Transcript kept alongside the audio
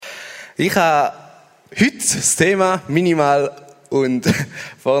Ich habe heute das Thema minimal und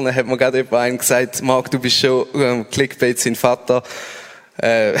vorne hat mir gerade jemand gesagt, Marc, du bist schon Clickbait sein Vater,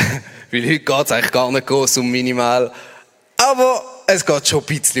 weil heute geht es eigentlich gar nicht groß um minimal, aber es geht schon ein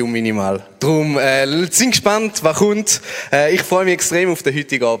bisschen um minimal. Darum sind gespannt, was kommt. Ich freue mich extrem auf den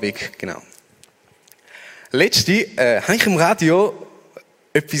heutigen Abend. Genau. Letzte habe ich im Radio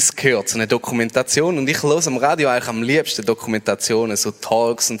etwas gehört, so eine Dokumentation, und ich höre am Radio eigentlich am liebsten Dokumentationen, so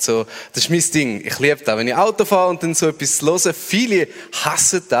Talks und so. Das ist mein Ding. Ich liebe das. Wenn ich Auto fahre und dann so etwas höre, viele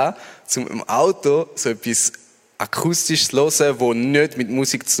hassen das, im Auto so etwas Akustisches zu hören, das nicht mit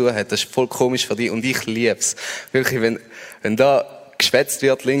Musik zu tun hat. Das ist voll komisch für dich und ich liebe es. Wirklich, wenn da geschwätzt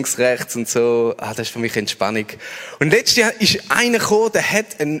wird, links, rechts und so, das ist für mich Entspannung. Und letztes Jahr ist einer gekommen, der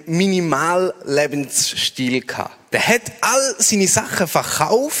hat einen Minimal-Lebensstil gehabt. Der hat all seine Sachen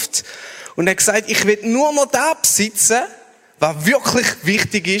verkauft und hat gesagt, ich will nur noch das besitzen, was wirklich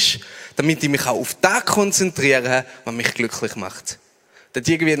wichtig ist, damit ich mich auch auf das konzentrieren kann, was mich glücklich macht. Der hat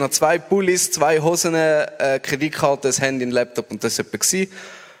irgendwie noch 2 Pullis, 2 Hosen, Kreditkarte, ein Handy, ein Laptop und das war etwas.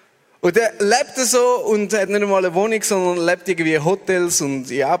 Und er lebt so und hat nicht einmal eine Wohnung, sondern lebt irgendwie in Hotels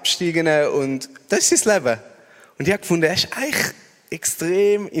und in Abstiegen und das ist sein Leben. Und ich habe gefunden, er ist eigentlich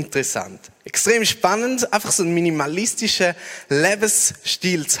extrem interessant, extrem spannend, einfach so einen minimalistischen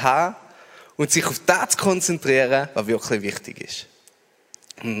Lebensstil zu haben und sich auf das zu konzentrieren, was wirklich wichtig ist.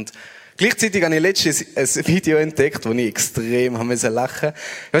 Und gleichzeitig habe ich letztens ein Video entdeckt, wo ich extrem lachen musste.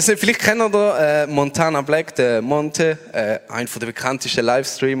 Ich weiss nicht, vielleicht kennt ihr Montana Black, den Monte, einer der bekanntesten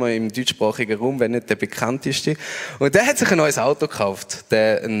Livestreamer im deutschsprachigen Raum, wenn nicht der bekannteste. Und der hat sich ein neues Auto gekauft,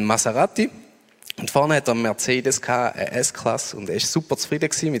 ein Maserati. Und vorne hat er einen Mercedes gehabt, eine S-Klasse, und er ist super zufrieden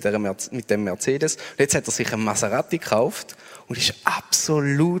gewesen mit dem Mercedes. Und jetzt hat er sich einen Maserati gekauft und ist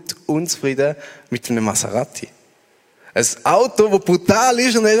absolut unzufrieden mit einem Maserati. Ein Auto, das brutal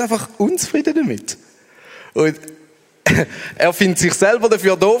ist, und er ist einfach unzufrieden damit. Und er findet sich selber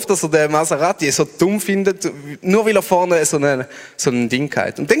dafür doof, dass er den Maserati so dumm findet, nur weil er vorne so ein Ding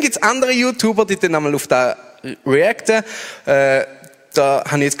hat. Und dann gibt es andere YouTuber, die dann einmal auf das reacten. Da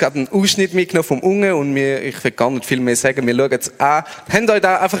habe ich jetzt gerade einen Ausschnitt mitgenommen vom Unge und ich will gar nicht viel mehr sagen. Wir schauen es an. Habt euch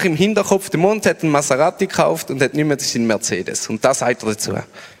da einfach im Hinterkopf, der Mond hat einen Maserati gekauft und hat nicht mehr seinen Mercedes. Und das sagt er dazu.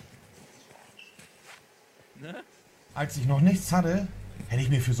 Als ich noch nichts hatte, hätte ich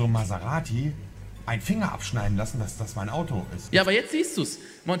mir für so ein Maserati einen Finger abschneiden lassen, dass das mein Auto ist. Ja, aber jetzt siehst du es.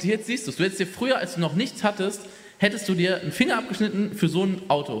 Monty, jetzt siehst du es. Du hättest dir früher, als du noch nichts hattest, hättest du dir einen Finger abgeschnitten für so ein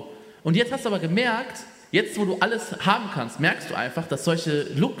Auto. Und jetzt hast du aber gemerkt, jetzt wo du alles haben kannst, merkst du einfach, dass solche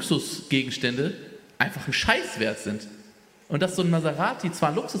Luxusgegenstände einfach ein Scheißwert sind. Und dass so ein Maserati zwar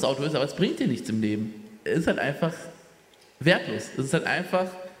ein Luxusauto ist, aber es bringt dir nichts im Leben. Es ist halt einfach wertlos. Es ist halt einfach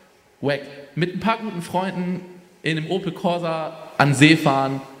wack. Mit ein paar guten Freunden in einem Opel Corsa an See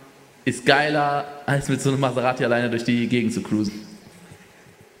fahren ist geiler, als mit so einem Maserati alleine durch die Gegend zu cruisen.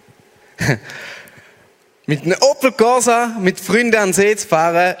 Mit einem Opel Corsa mit Freunden an den See zu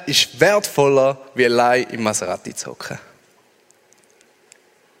fahren, ist wertvoller, wie allein im Maserati zu hocken.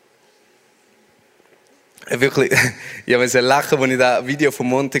 Wirklich, ich musste lachen, als ich das Video von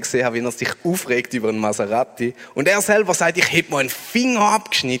Monte gesehen habe, wie er sich aufregt über einen Maserati. Und er selber sagt, ich hätte mal einen Finger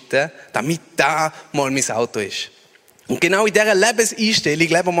abgeschnitten, damit da mal mein Auto ist. Und genau in dieser Lebenseinstellung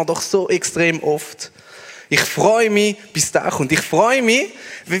leben wir doch so extrem oft. Ich freue mich, bis da kommt. Ich freue mich,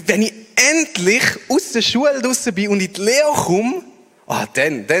 wenn ich endlich aus der Schule draussen bin und in die Lehre komme,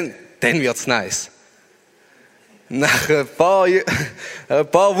 dann wird's nice. Nach ein paar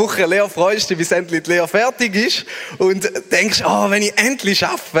Wochen Lehre freust du dich, bis endlich die Lehre fertig ist und denkst, wenn ich endlich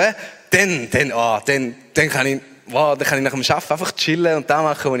arbeite, dann kann ich nach dem Arbeiten einfach chillen und das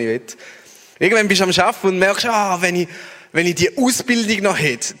machen, was ich will. Irgendwann bist du am Arbeiten und merkst, wenn ich die Ausbildung noch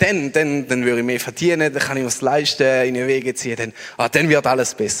hätte, dann würde ich mehr verdienen, dann kann ich was leisten, in den Wege ziehen, dann wird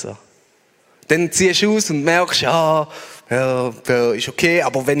alles besser. Dann ziehst du aus und merkst, ja, ist okay,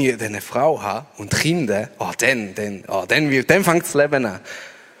 aber wenn ich dann eine Frau habe und Kinder, dann fängt das Leben an.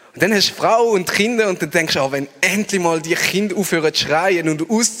 Und dann hast du Frau und Kinder und dann denkst du, wenn endlich mal die Kinder aufhören zu schreien und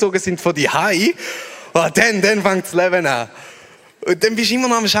ausgezogen sind von die Hai, dann fängt das Leben an. Und dann bist du immer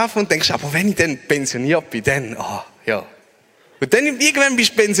noch am Arbeiten und denkst, aber wenn ich dann pensioniert bin, dann, ja. Und dann irgendwann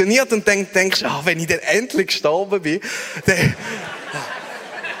bist du pensioniert und denkst, wenn ich dann endlich gestorben bin, dann,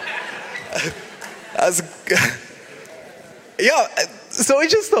 also, ja, so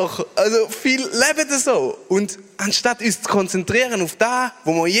ist es doch. Also, viele leben das so. Und anstatt uns zu konzentrieren auf das,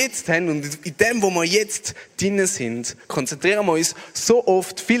 was wir jetzt haben und in dem, wo wir jetzt drin sind, konzentrieren wir uns so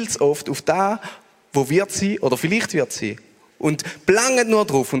oft, viel zu oft auf das, wo wird sein oder vielleicht wird sein. Und planen nur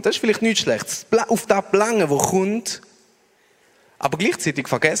drauf. Und das ist vielleicht nichts Schlechtes. Auf das planen, wo kommt, Aber gleichzeitig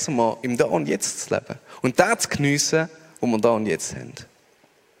vergessen wir, im Da und Jetzt zu leben. Und das zu geniessen, was wir da und jetzt haben.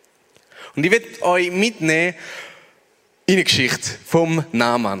 Und ich will euch mitnehmen in eine Geschichte vom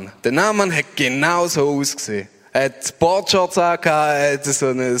Naaman. Der Naaman hat genau so ausgesehen. Er hat Boardshorts angehabt, er hat so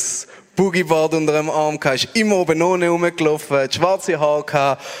ein Boogieboard unter dem Arm gehabt, ist immer oben ohne rumgelaufen, hat schwarze Haare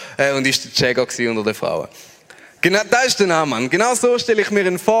gehabt und ist der Jäger unter den Frauen. Genau, das ist der Naaman. Genau so stelle ich mir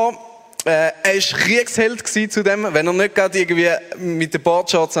ihn vor. Er war Kriegsheld zudem, wenn er nicht gerade irgendwie mit den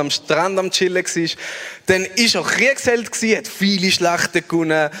Boardshorts am Strand am Chillen war, dann ist er Kriegsheld gewesen, hat viele Schlachten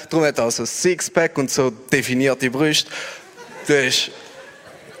gewonnen, darum hat er auch so ein Sixpack und so definierte Brüste.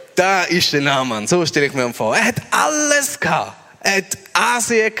 Da ist der Naaman, so stelle ich mir ihn vor. Er hat alles gehabt. Er hat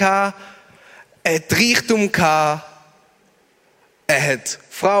Ansehen gehabt, er hat Reichtum gehabt, er hat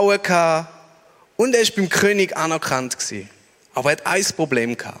Frauen gehabt und er war beim König anerkannt gewesen. Aber er hat ein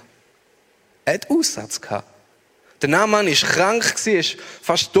Problem gehabt. Er hat Aussatz gehabt. Der Naaman war krank, war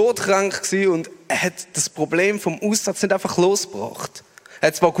fast todkrank und er hat das Problem vom Aussatz nicht einfach losgebracht. Er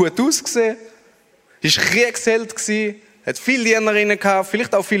hat zwar gut ausgesehen, war Kriegsheld, hat viele Dienerinnen gehabt,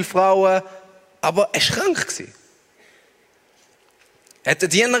 vielleicht auch viele Frauen, aber er war krank. Er hatte eine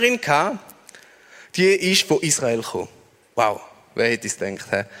Dienerin gehabt, die ist von Israel gekommen. Wow, wer hätte es gedacht?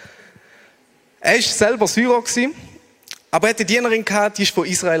 Er war selber Syrer, aber er hatte eine Dienerin gehabt, die ist von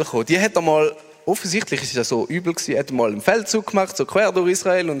Israel gekommen. Die hat einmal, offensichtlich ist das so übel gewesen, hat einmal einen Feldzug gemacht, so quer durch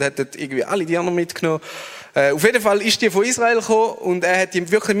Israel und hat irgendwie alle Diener mitgenommen. Auf jeden Fall ist die von Israel gekommen und er hat die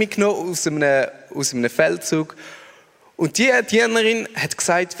wirklich mitgenommen aus einem Feldzug. Und die Dienerin hat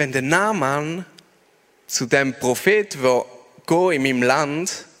gesagt, wenn der Naaman zu dem Prophet gehen in meinem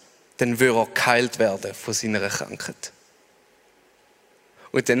Land, dann würde er geheilt werden von seiner Krankheit.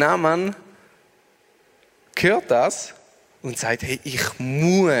 Und der Naaman hört das und sagt, hey, ich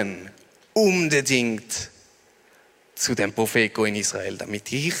muss unbedingt zu dem Prophet gehen in Israel,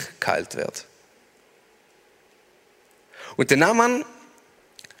 damit ich geheilt werde. Und der Naaman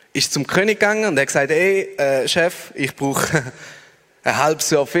ist zum König gegangen und er hat gesagt, hey, Chef, ich brauche ein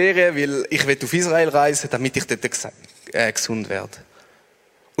halbes Jahr Ferien, weil ich will auf Israel reisen, damit ich dort gesund werde.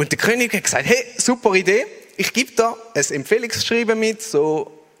 Und der König hat gesagt, hey, super Idee, ich gebe da ein Empfehlungsschreiben mit,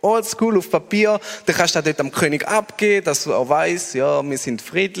 so oldschool auf Papier, dann kannst du das dort am König abgeben, dass er weiss, ja, wir sind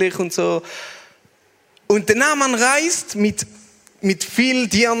friedlich und so. Und der Naaman reist mit viel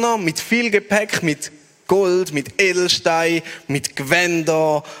Dienern, mit viel Gepäck, mit Gold, mit Edelstein, mit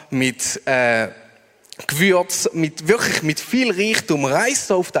Gewänder, mit Gewürz, mit viel Reichtum, reist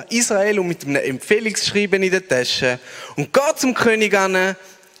er auf Israel und mit einem Empfehlungsschreiben in der Tasche und geht zum König an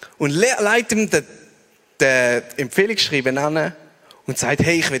und leitet ihm den Empfehlungsschreiben an und sagt,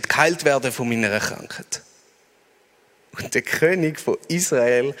 hey, ich will geheilt werden von meiner Krankheit. Und der König von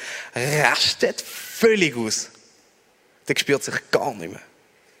Israel rastet völlig aus. Der spürt sich gar nicht mehr.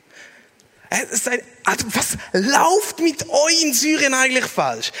 Er sagt, was läuft mit euch in Syrien eigentlich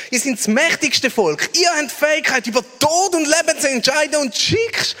falsch? Ihr seid das mächtigste Volk. Ihr habt die Fähigkeit, über Tod und Leben zu entscheiden und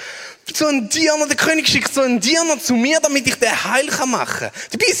schickst so einen Diener, der König schickt so einen Diener zu mir, damit ich den Heil machen kann.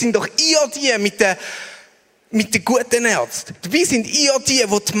 Dabei sind doch ihr die mit den guten Ärzten. Dabei sind ihr die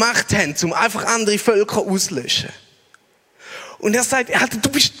die Macht haben, um einfach andere Völker auszulöschen. Und er sagt, du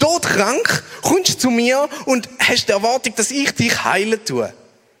bist todkrank, kommst zu mir und hast die Erwartung, dass ich dich heilen tue.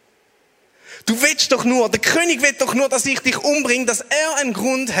 Du willst doch nur, der König will doch nur, dass ich dich umbringe, dass er einen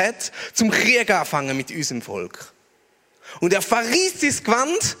Grund hat, zum Krieg anfangen mit unserem Volk. Und er verriest sein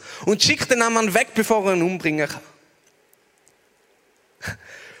Gewand und schickt den Naaman weg, bevor er ihn umbringen kann.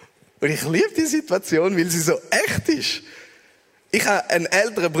 Und ich liebe die Situation, weil sie so echt ist. Ich habe einen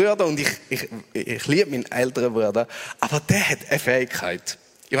älteren Bruder und ich liebe meinen älteren Bruder, aber der hat eine Fähigkeit.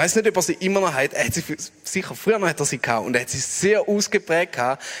 Ich weiß nicht, ob er sie immer noch hat. Er hat sie sicher früher noch hat er sie gehabt und er hat sie sehr ausgeprägt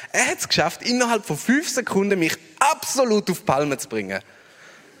gehabt. Er hat es geschafft, innerhalb von 5 Sekunden mich absolut auf die Palme zu bringen.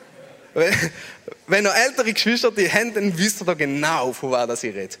 Wenn noch ältere Geschwister die haben, dann wisst ihr genau, von was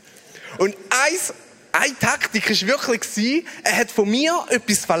ich rede. Und eine Taktik war wirklich, er hat von mir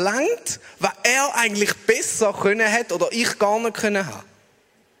etwas verlangt, was er eigentlich besser können hätte oder ich gar nicht können haben.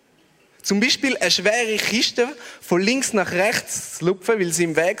 Zum Beispiel eine schwere Kiste von links nach rechts zu lupfen, weil sie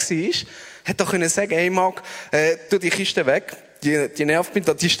im Weg war, hätte er können sagen, hey Marc, tu die Kiste weg, die nervt mich,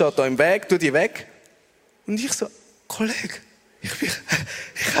 die steht da im Weg, tu die weg. Und ich so, Kollege, ich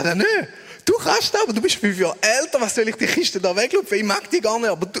kann das nicht. Du kannst das, aber du bist 5 Jahre älter, was soll ich die Kiste da weglupfen? Ich mag die gar nicht,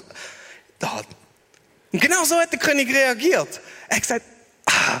 aber du... Da. Und genau so hat der König reagiert. Er hat gesagt,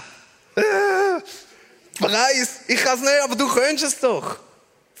 Preis, ich kann es nicht, aber du könntest es doch.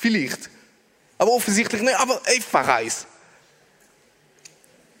 Vielleicht. Aber offensichtlich nicht, aber ich verreise.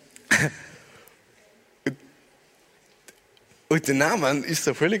 Und der Naaman ist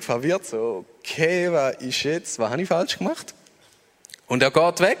so völlig verwirrt, so, okay, was habe ich falsch gemacht? Und er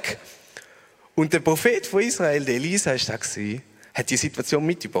geht weg. Und der Prophet von Israel, der Elisa, ist da gewesen, hat die Situation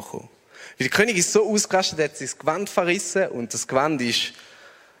mitbekommen. Weil der König ist so ausgerastet, hat sich das Gewand verrissen und das Gewand ist,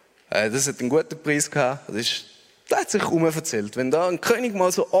 das hat einen guten Preis gehabt. Das hat sich erzählt. Wenn da ein König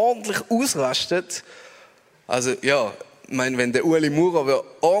mal so ordentlich ausrastet, also ja, ich meine, wenn der Ueli Maurer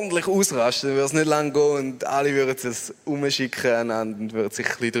ordentlich ausrasten, dann würde es nicht lang gehen und alle würden es umschicken aneinander und würden sich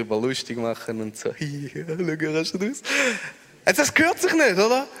ein bisschen darüber lustig machen und so, schau, rastet aus. Das gehört sich nicht,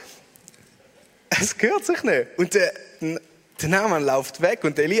 oder? Es gehört sich nicht. Und der Naaman läuft weg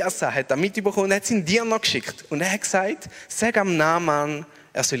und Elisa hat das mitbekommen und hat seinen Diener geschickt. Und er hat gesagt, sag am Naaman,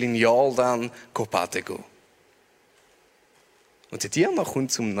 er soll in Jordan baden gehen. Und der Diener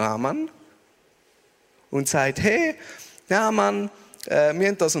kommt zum Naaman und sagt, hey, Naaman, wir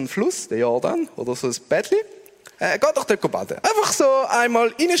haben da so einen Fluss, den Jordan, oder so ein Bettchen. Geh doch dort baden. Einfach so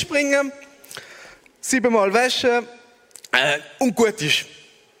einmal reinspringen, 7-mal waschen und gut ist.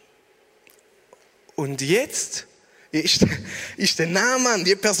 Und jetzt ist der Naaman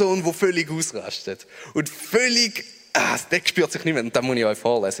die Person, die völlig ausrastet. Und völlig, der spürt sich nicht mehr. Und das muss ich euch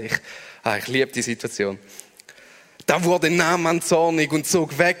vorlesen. Ich liebe die Situation. Da wurde Naaman zornig und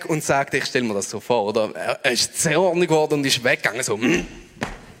zog weg und sagte, ich stelle mir das so vor, oder? Er ist zornig geworden und ist weggegangen, so.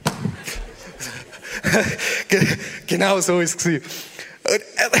 Genau so ist es gewesen. Und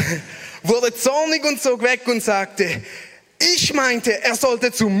er wurde zornig und zog weg und sagte, ich meinte, er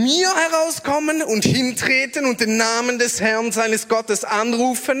sollte zu mir herauskommen und hintreten und den Namen des Herrn, seines Gottes,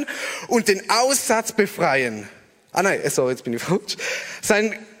 anrufen und den Aussatz befreien. Jetzt bin ich falsch.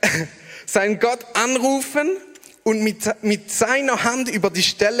 Sein Gott anrufen und mit seiner Hand über die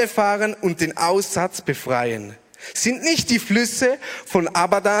Stelle fahren und den Aussatz befreien. Sind nicht die Flüsse von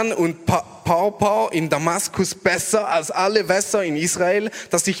Abadan und Paupau in Damaskus besser als alle Wässer in Israel,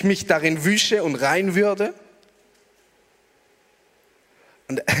 dass ich mich darin wische und rein würde?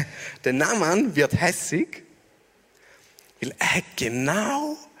 Und der Naaman wird hässig, weil er hat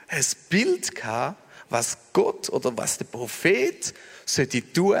genau ein Bild gehabt, was Gott oder was der Prophet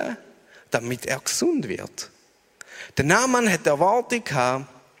sollte tun, damit er gesund wird. Der Naaman hat die Erwartung gehabt,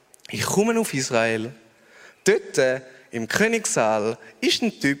 ich komme auf Israel, dort im Königssaal ist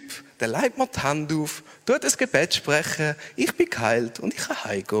ein Typ, der legt mir die Hand auf, tut ein Gebet sprechen, ich bin geheilt und ich kann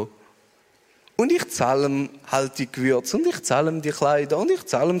heimgehen. Und ich zahle ihm halt die Gewürze und ich zahle ihm die Kleider und ich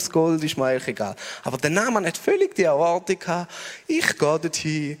zahle ihm das Gold, ist mir eigentlich egal. Aber der Naaman hat völlig die Erwartung gehabt, ich gehe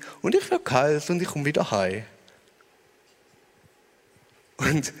dorthin und ich werde geheilt und ich komme wieder heim.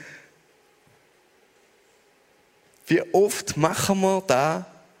 Und wie oft machen wir da,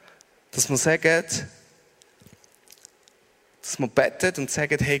 dass wir sagen, dass wir beten und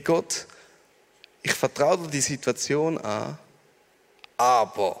sagen, hey Gott, ich vertraue dir die Situation an,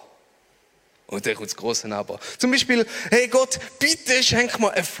 aber... Und dann kommt das grosse Aber. Zum Beispiel, hey Gott, bitte schenk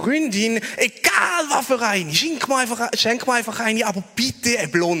mir eine Freundin, egal was für eine. Schenk mir einfach eine, aber bitte eine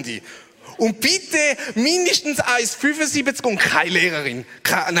Blonde. Und bitte mindestens 1,75 und keine Lehrerin.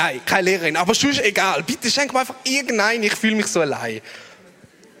 Keine Lehrerin, aber sonst egal. Bitte schenk mir einfach irgendeine, ich fühle mich so allein.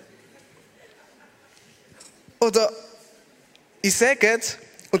 Oder ich sage,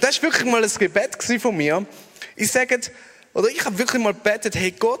 und das war wirklich mal ein Gebet von mir, ich habe wirklich mal gebetet,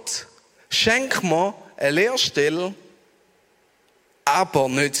 hey Gott, schenk mir eine Lehrstelle, aber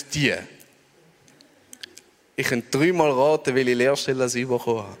nicht die. Ich kann 3-mal raten, welche Lehrstelle ich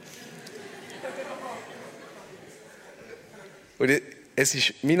bekommen habe. Und es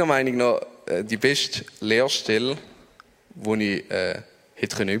ist meiner Meinung nach die beste Lehrstelle, die ich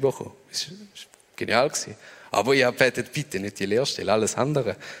hätte bekommen können. Es war genial. Aber ich habe gebetet, bitte nicht die Lehrstelle, alles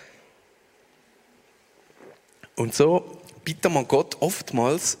andere. Und so bitten wir Gott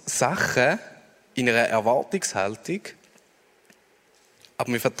oftmals Sachen in einer Erwartungshaltung,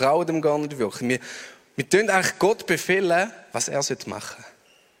 aber wir vertrauen dem gar nicht wirklich. Wir tun eigentlich Gott befehlen, was er machen soll.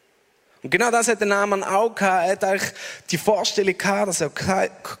 Und genau das hat der Naaman auch gehabt. Er hat eigentlich die Vorstellung gehabt, dass er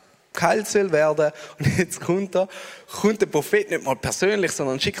geheilt soll werden. Und jetzt kommt der Prophet nicht mal persönlich,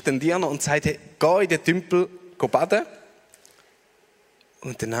 sondern schickt den Diener und sagt, hey, geh in den Tempel baden.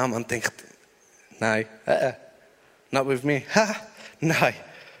 Und der Naaman denkt, nein, not with me. Nein.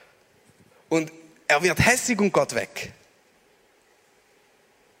 Und er wird hässig und geht weg.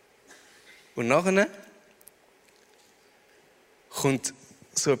 Und nachher kommt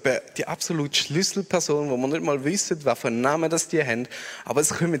so die absolute Schlüsselperson, wo wir nicht mal wissen, was für einen Namen das die haben. Aber es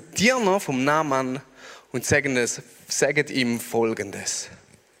kommen Diener vom Naaman und sagen ihm Folgendes.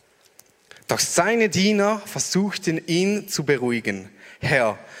 Doch seine Diener versuchten ihn zu beruhigen.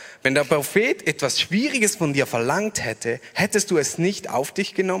 Herr, Wenn der Prophet etwas Schwieriges von dir verlangt hätte, hättest du es nicht auf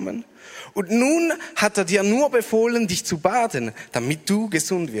dich genommen? Und nun hat er dir nur befohlen, dich zu baden, damit du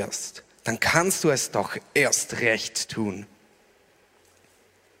gesund wirst. Dann kannst du es doch erst recht tun.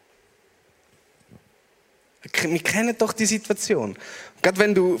 Wir kennen doch die Situation. Gerade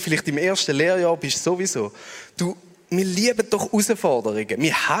wenn du vielleicht im ersten Lehrjahr bist, sowieso. Wir lieben doch Herausforderungen.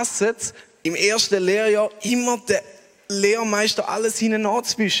 Wir hassen es, im ersten Lehrjahr immer den Lehrmeister alles hinein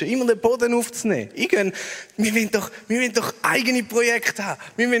anzuwischen, immer den Boden aufzunehmen. Wir wollen doch eigene Projekte haben.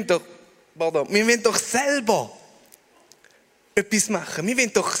 Wir wollen doch selber etwas machen. Wir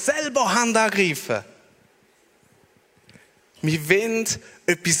wollen doch selber Hand angreifen. Wir wollen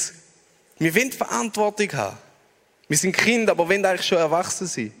Verantwortung haben. Wir sind Kinder, aber wollen eigentlich schon erwachsen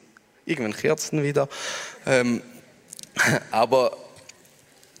sein. Irgendwann kürzen wieder. Aber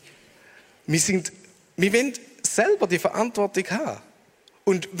wir wollen selber die Verantwortung haben.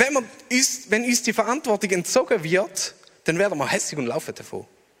 Und wenn uns die Verantwortung entzogen wird, dann werden wir hässig und laufen davon.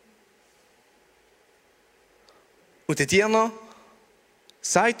 Und der Diener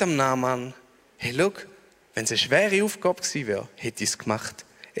sagt am Naaman, hey, schau, wenn es eine schwere Aufgabe gewesen wäre, hätte ich es gemacht.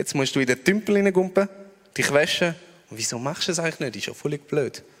 Jetzt musst du in den Tümpel hineingumpen, dich waschen. Und wieso machst du es eigentlich nicht? Das ist ja völlig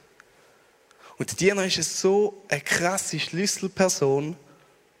blöd. Und der Diener ist so eine krasse Schlüsselperson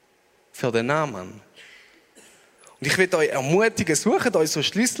für den Naaman. Und ich will euch ermutigen, sucht euch so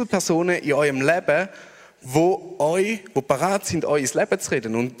Schlüsselpersonen in eurem Leben, die bereit sind, euch ins Leben zu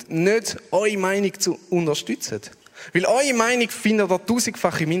reden und nicht eure Meinung zu unterstützen. Weil eure Meinung findet ihr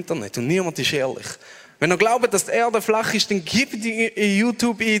tausendfach im Internet und niemand ist ehrlich. Wenn ihr glaubt, dass die Erde flach ist, dann gebt in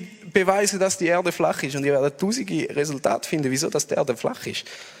YouTube Beweise, dass die Erde flach ist und ihr werdet tausende Resultate finden, wieso dass die Erde flach ist.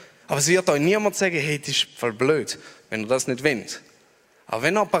 Aber es wird euch niemand sagen, hey, das ist voll blöd, wenn ihr das nicht wollt. Aber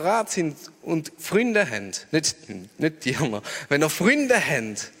wenn ihr parat sind und Freunde habt, nicht die anderen, wenn ihr Freunde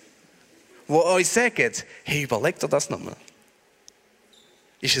habt, die euch sagen, hey, überlegt ihr das nochmal.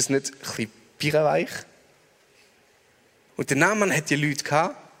 Ist es nicht ein bisschen birrenweich? Und der Naaman hat die Leute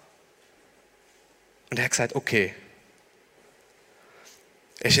gehabt und er hat gesagt, okay,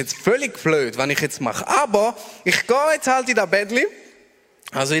 es ist jetzt völlig blöd, was ich jetzt mache, aber ich gehe jetzt halt in das Bettchen,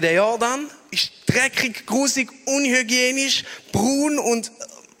 also in den Jordan, ist dreckig, grusig, unhygienisch, braun und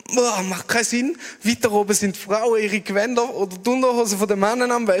macht keinen Sinn. Weiter oben sind die Frauen ihre Gewänder oder die Unterhosen von den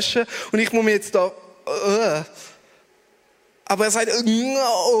Männern am Waschen und ich muss mir jetzt da... Aber er sagt,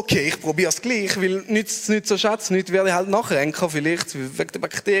 okay, ich probiere es gleich, weil nichts so Schatz, nichts werde ich halt nachrenken, vielleicht wegen der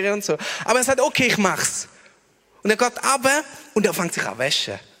Bakterien und so. Aber er sagt, okay, ich mach's. Und er geht runter und er fängt sich an zu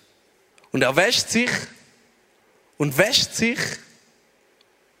waschen. Und er wäscht sich und wäscht sich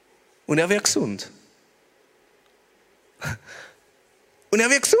und er wird gesund. Und er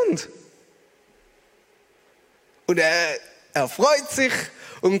wird gesund. Und er freut sich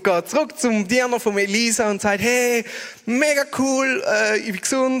und geht zurück zum Diener von Elisa und sagt, hey, mega cool, ich bin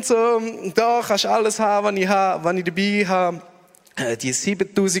gesund, so, da kannst du alles haben, was ich dabei habe. Die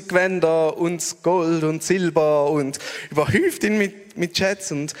 7000 Gewänder und Gold und Silber und überhäuft ihn mit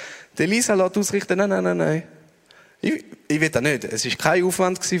Schätzen. Und die Elisa lässt ausrichten, nein. Ich will das nicht. Es war kein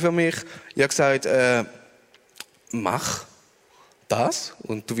Aufwand für mich. Ich habe gesagt, mach das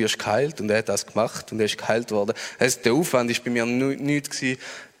und du wirst geheilt. Und er hat das gemacht und er ist geheilt worden. Also der Aufwand war bei mir nichts gewesen.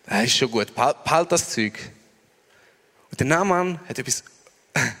 Ist schon gut, behalt das Zeug. Und der Naaman hat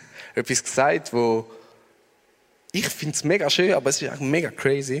etwas gesagt, wo ich finde es mega schön, aber es ist auch mega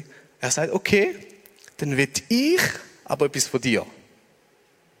crazy. Er sagt, okay, dann will ich aber etwas von dir.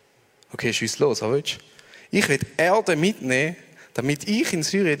 Okay, schieß los, was willst du? Ich will Erde mitnehmen, damit ich in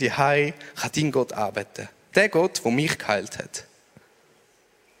Syrien daheim deinen Gott arbeiten kann. Der Gott, der mich geheilt hat.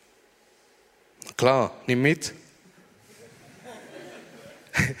 Klar, nimm mit.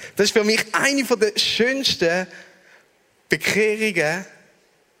 Das ist für mich eine der schönsten Bekehrungen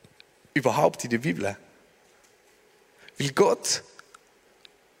überhaupt in der Bibel. Weil Gott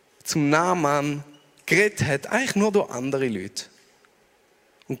zum Naaman geredet hat, eigentlich nur durch andere Leute.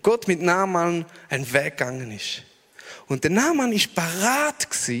 Und Gott mit Naaman einen Weg gegangen ist. Und der Naaman war bereit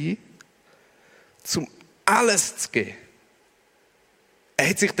gewesen, um alles zu geben. Er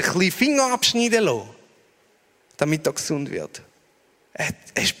hat sich den kleinen Finger abschneiden lassen, damit er gesund wird. Er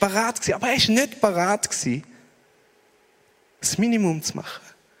war bereit gewesen, aber er war nicht bereit gewesen, das Minimum zu machen.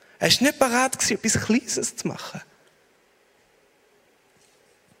 Er war nicht bereit gewesen, etwas Kleines zu machen.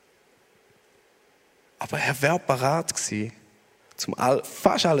 Aber er wäre bereit gewesen,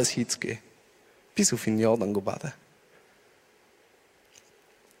 fast alles hinzugeben. Bis auf den Jordan baden.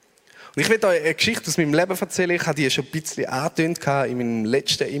 Und ich will euch eine Geschichte aus meinem Leben erzählen. Ich habe die schon ein bisschen angetönt in meinem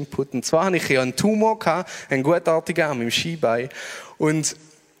letzten Input. Und zwar hatte ich ja einen Tumor, einen gutartigen, an meinem Skibein. Und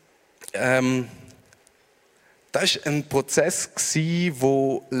das war ein Prozess,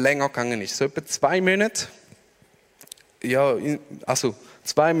 der länger gegangen ist. So etwa 2 Monate. Ja, also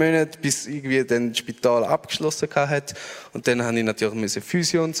 2 Monate, bis irgendwie dann das Spital abgeschlossen hat. Und dann musste ich natürlich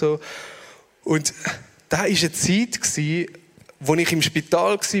Physio und so. Und da war eine Zeit, wo ich im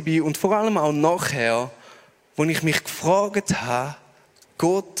Spital war und vor allem auch nachher, wo ich mich gefragt habe,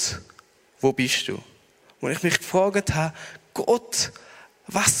 Gott, wo bist du? Wo ich mich gefragt habe, Gott,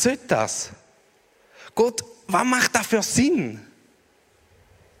 was soll das? Gott, was macht das für Sinn?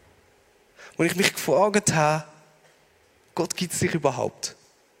 Wo ich mich gefragt habe, Gott, gibt es dich überhaupt?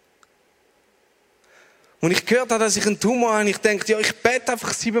 Und ich gehört habe, dass ich einen Tumor habe, ich dachte, ja, ich bete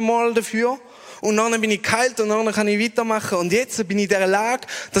einfach 7-mal dafür und dann bin ich geheilt und dann kann ich weitermachen. Und jetzt bin ich in der Lage,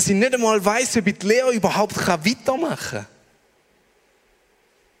 dass ich nicht einmal weiss, ob ich die Lehre überhaupt weitermachen kann.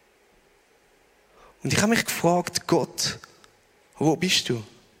 Und ich habe mich gefragt, Gott, wo bist du?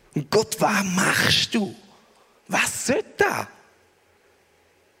 Und Gott, was machst du? Was soll das?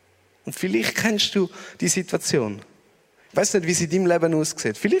 Und vielleicht kennst du die Situation. Ich weiß nicht, wie sie in deinem Leben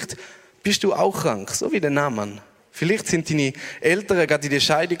aussieht. Vielleicht bist du auch krank, so wie der Naaman. Vielleicht sind deine Eltern gerade in der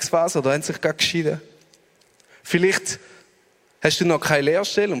Scheidungsphase oder haben sich gerade geschieden. Vielleicht hast du noch keine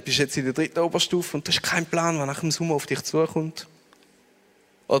Lehrstelle und bist jetzt in der 3. Oberstufe und du hast keinen Plan, was nach dem Sommer auf dich zukommt.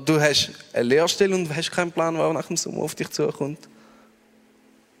 Oder du hast eine Lehrstelle und hast keinen Plan, was nach dem Sommer auf dich zukommt.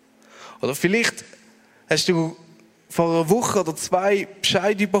 Oder vielleicht hast du vor einer Woche oder 2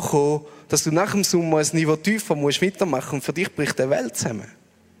 Bescheid bekommen, dass du nach dem Sommer ein Niveau tiefer weitermachen musst und für dich bricht die Welt zusammen.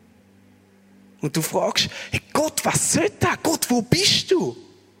 Und du fragst, hey Gott, was soll das? Gott, wo bist du?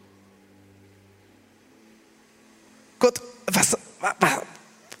 Gott, was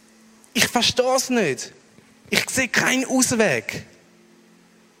ich verstehe es nicht. Ich sehe keinen Ausweg.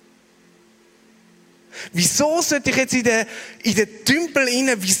 Wieso sollte ich jetzt in den Tümpel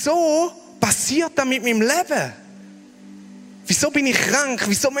rein? Wieso passiert das mit meinem Leben? Wieso bin ich krank?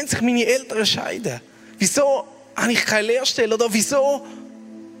 Wieso müssen sich meine Eltern scheiden? Wieso habe ich keine Lehrstelle? Oder wieso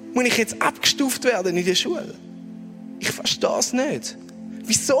muss ich jetzt abgestuft werden in der Schule? Ich verstehe es nicht.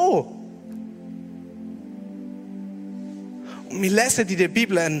 Wieso? Und wir lesen in der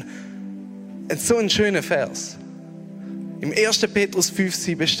Bibel so einen schönen Vers. Im 1. Petrus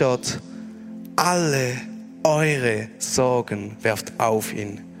 5,7 steht: Alle eure Sorgen werft auf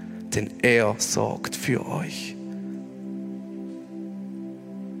ihn, denn er sorgt für euch.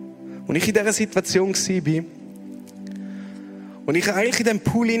 Und ich in dieser Situation war, und ich eigentlich in diesem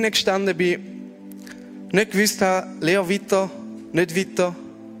Pool hineingestanden bin, nicht gewusst habe, lehr weiter, nicht weiter.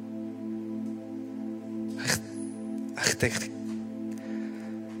 Ich dachte,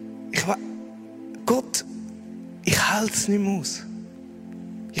 Gott, ich halte es nicht mehr aus.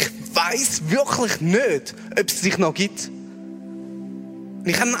 Ich weiss wirklich nicht, ob es dich noch gibt. Und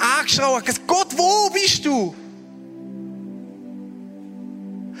ich habe ihn angeschaut und gesagt, Gott, wo bist du?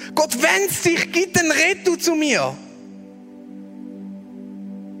 Gott, wenn es dich gibt, dann red du zu mir.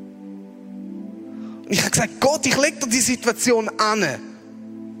 Und ich habe gesagt, Gott, ich lege dir die Situation an.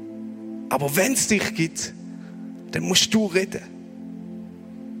 Aber wenn es dich gibt, dann musst du reden.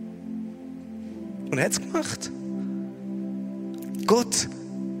 Und er hat es gemacht. Gott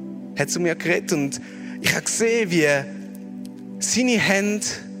hat zu mir geredet und ich habe gesehen, wie seine Hände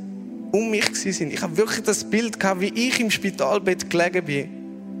um mich waren. Ich habe wirklich das Bild gehabt, wie ich im Spitalbett gelegen bin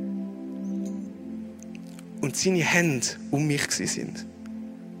und seine Hände um mich waren.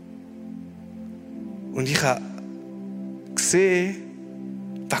 Und ich habe gesehen,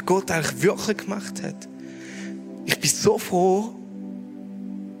 was Gott eigentlich wirklich gemacht hat. Ich bin so froh,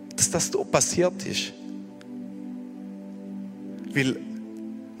 dass das hier passiert ist. Weil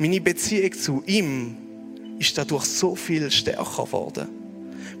meine Beziehung zu ihm ist dadurch so viel stärker geworden.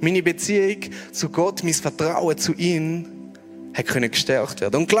 Meine Beziehung zu Gott, mein Vertrauen zu ihm, hat gestärkt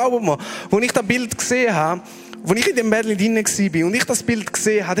werden. Und glaubt mir, als ich das Bild gesehen habe, als ich in dem Bett drin war und ich das Bild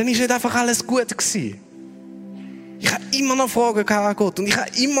gesehen habe, dann war nicht einfach alles gut gewesen. Ich habe immer noch Fragen an Gott und ich habe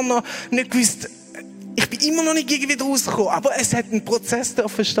immer noch nicht gewusst, ich bin immer noch nicht wieder rausgekommen, aber es hat einen Prozess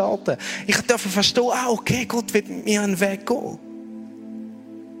starten. Ich durfte verstehen, okay, Gott will mit mir einen Weg gehen.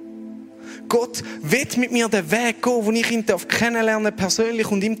 Gott will mit mir den Weg gehen, wo ich ihn kennenlernen persönlich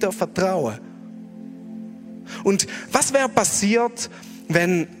und ihm vertrauen. Und was wäre passiert,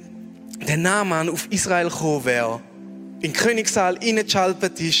 wenn der Naaman auf Israel gekommen wäre, in den Königssaal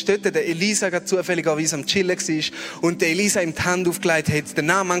reingeschaltet ist, dort der Elisa gerade zufälligerweise am Chillen war und der Elisa ihm die Hand aufgelegt hat, der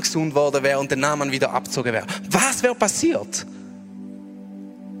Naaman gesund worden wäre und der Naaman wieder abgezogen wäre. Was wäre passiert?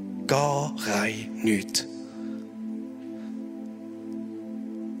 Gar nichts.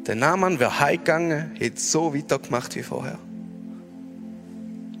 Der Naaman wäre heimgegangen, hätte so weitergemacht wie vorher.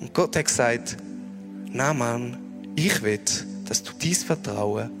 Und Gott hat gesagt, Naaman, ich will, dass du dein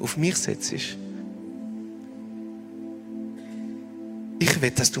Vertrauen auf mich setzt. Ich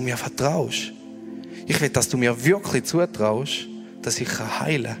will, dass du mir vertraust. Ich will, dass du mir wirklich zutraust, dass ich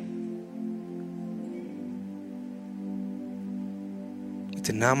heilen kann. Und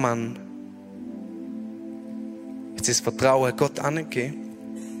der Naaman hat sein Vertrauen Gott angegeben.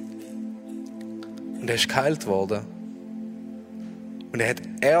 Und er ist geheilt worden. Und er hat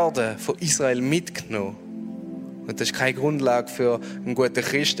Erde von Israel mitgenommen. Und das ist keine Grundlage für einen guten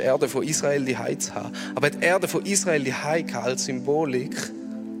Christ, Erde von Israel die Heim zu haben. Aber die Erde von Israel die Heim als Symbolik,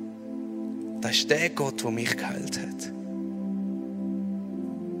 das ist der Gott, der mich geheilt hat.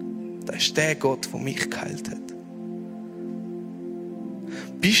 Das ist der Gott, der mich geheilt hat.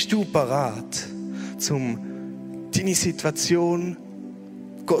 Bist du bereit, deine Situation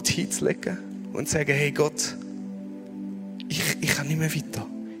Gott hinzulegen und zu sagen, hey Gott, ich kann nicht mehr weiter.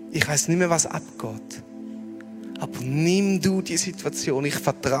 Ich weiß nicht mehr, was abgeht. Aber nimm du die Situation, ich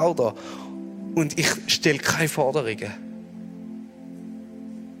vertraue dir und ich stelle keine Forderungen.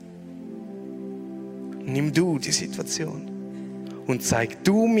 Nimm du die Situation und zeig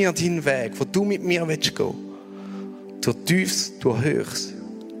du mir deinen Weg, wo du mit mir gehen willst. Durch Tiefs, durch Höchst,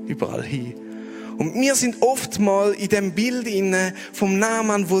 überall hin. Und wir sind oftmals in dem Bild vom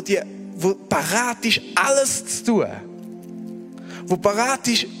Naaman, wo parat ist, alles zu tun. Wo parat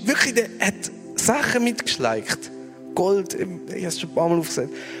ist, wirklich, der hat Sachen mitgeschleicht. Gold, ich habe es schon ein paar Mal aufgesagt.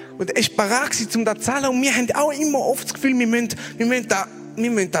 Und er war parat, um das zu zahlen. Und wir haben auch immer oft das Gefühl, wir müssen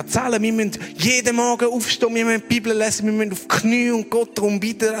da zahlen. Wir müssen jeden Morgen aufstehen, wir müssen die Bibel lesen, wir müssen auf die Knie und Gott darum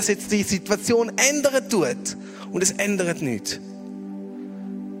bitten, dass jetzt die Situation ändern tut. Und es ändert nichts.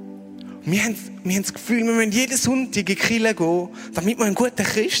 Wir haben das Gefühl, wir müssen jeden Sonntag in die Kirche gehen, damit wir ein guter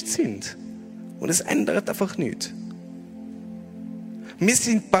Christ sind. Und es ändert einfach nichts. Wir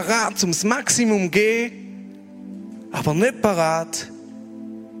sind parat, um das Maximum zu gehen, aber nicht parat,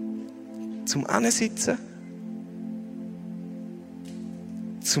 zum Ansitzen,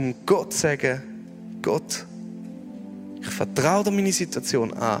 zum Gott zu sagen, Gott, ich vertraue dir meine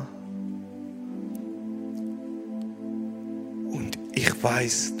Situation an. Und ich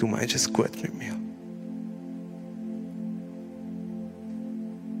weiß, du meinst es gut mit mir.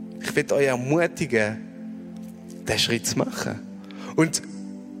 Ich will euch ermutigen, diesen Schritt zu machen. Und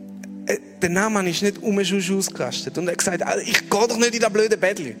der Naaman ist nicht ausgerastet und er hat gesagt, ich gehe doch nicht in das blöde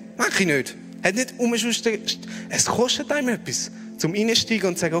Bettchen. Mach ich nicht. Er hat nicht es kostet einem etwas, zum Reinsteigen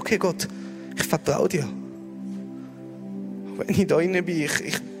und zu sagen, okay Gott, ich vertraue dir. Wenn ich da rein bin,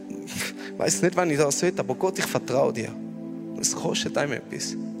 ich weiss nicht, wann ich das sollte, aber Gott, ich vertraue dir. Es kostet einem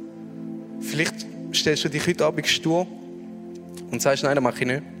etwas. Vielleicht stellst du dich heute Abend stur und sagst, nein, das mache ich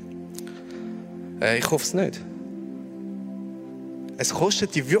nicht. Ich hoffe es nicht. Es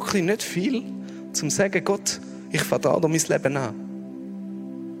kostet dich wirklich nicht viel, zum zu sagen, Gott, ich vertraue dir mein Leben an.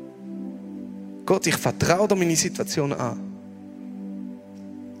 Gott, ich vertraue dir meine Situation an.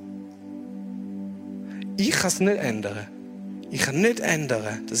 Ich kann es nicht ändern. Ich kann nicht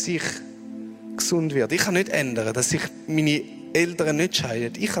ändern, dass ich gesund werde. Ich kann nicht ändern, dass sich meine Eltern nicht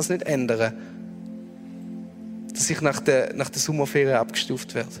scheiden. Ich kann es nicht ändern, dass ich nach der Sommerferien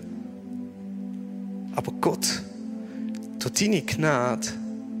abgestuft werde. Aber Gott, durch deine Gnade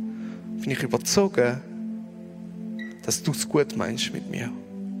bin ich überzeugt, dass du es gut meinst mit mir.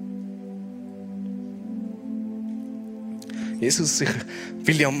 Jesus, ich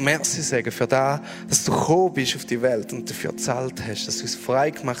will dir Merci sagen für das, dass du gekommen bist auf die Welt und dafür gezahlt hast, dass du es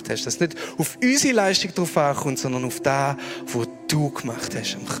frei gemacht hast, dass es nicht auf unsere Leistung drauf ankommt, sondern auf das, was du gemacht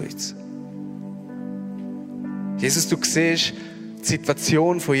hast am Kreuz. Jesus, du siehst die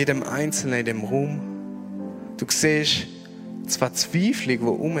Situation von jedem Einzelnen in dem Raum. Du siehst zwar Zweiflung, die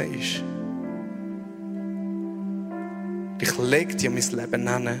rum ist. Ich lege dir mein Leben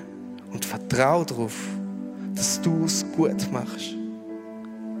an und vertraue darauf, dass du es gut machst.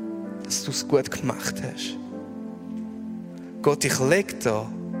 Dass du es gut gemacht hast. Gott, ich lege dir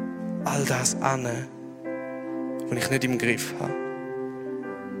all das an, was ich nicht im Griff habe.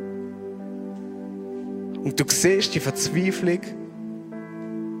 Und du siehst die Verzweiflung.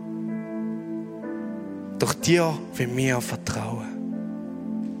 Doch dir will mir vertrauen.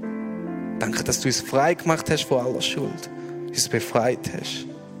 Danke, dass du uns frei gemacht hast von aller Schuld. Uns befreit hast.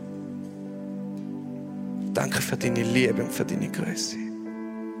 Danke für deine Liebe und für deine Größe.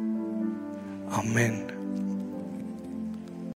 Amen.